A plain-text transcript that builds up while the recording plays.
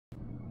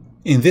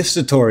In this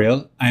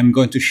tutorial, I'm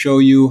going to show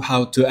you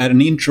how to add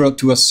an intro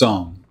to a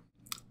song.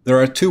 There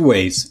are two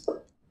ways.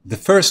 The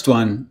first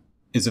one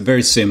is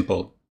very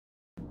simple.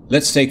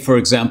 Let's take, for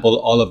example,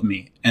 All of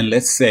Me, and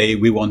let's say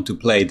we want to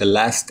play the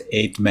last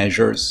 8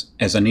 measures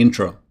as an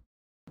intro.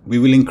 We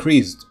will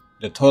increase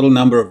the total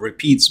number of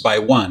repeats by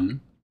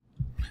 1.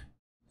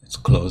 Let's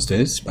close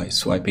this by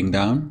swiping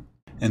down.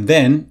 And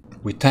then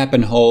we tap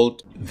and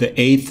hold the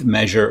 8th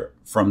measure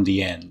from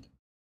the end.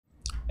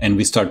 And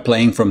we start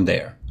playing from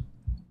there.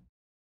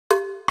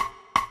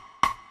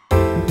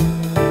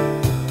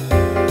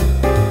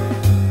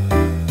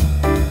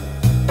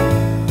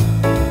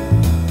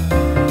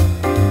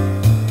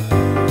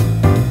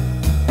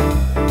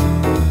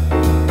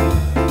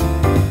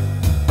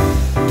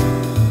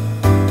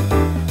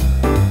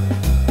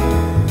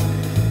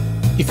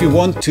 If you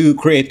want to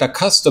create a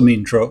custom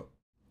intro,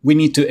 we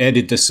need to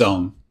edit the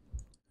song.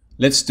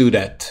 Let's do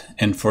that.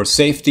 And for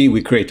safety,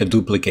 we create a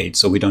duplicate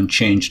so we don't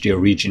change the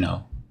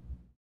original.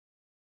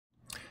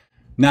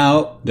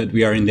 Now that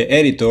we are in the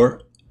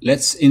editor,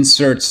 let's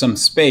insert some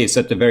space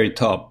at the very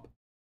top.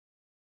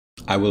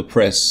 I will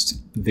press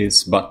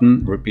this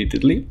button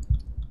repeatedly.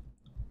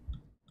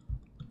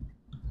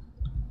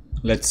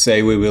 Let's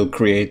say we will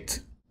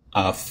create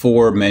a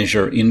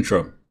 4-measure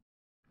intro.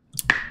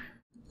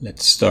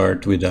 Let's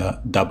start with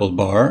a double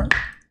bar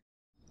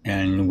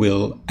and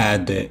we'll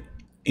add the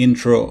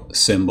intro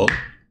symbol.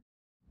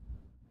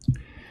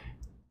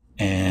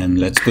 And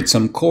let's put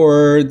some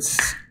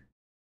chords.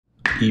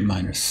 E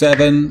minor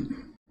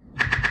 7,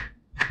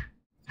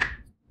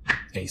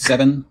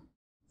 A7,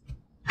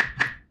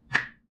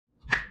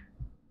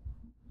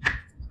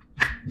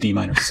 D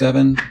minor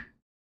 7,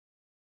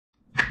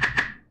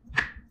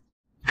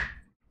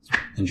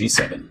 and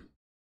G7.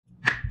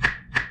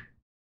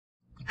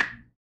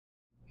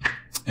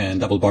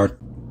 And double bar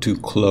to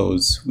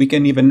close. We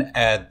can even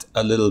add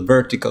a little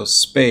vertical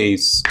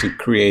space to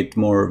create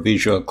more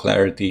visual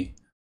clarity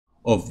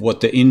of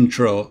what the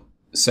intro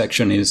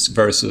section is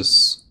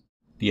versus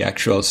the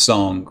actual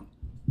song.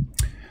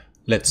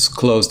 Let's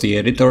close the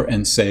editor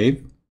and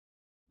save.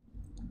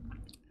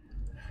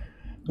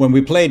 When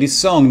we play this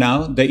song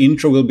now, the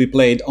intro will be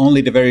played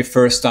only the very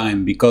first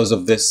time because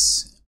of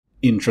this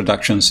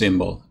introduction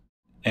symbol.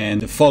 And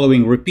the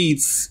following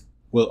repeats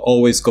will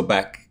always go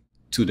back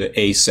to the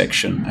A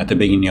section at the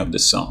beginning of the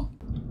song.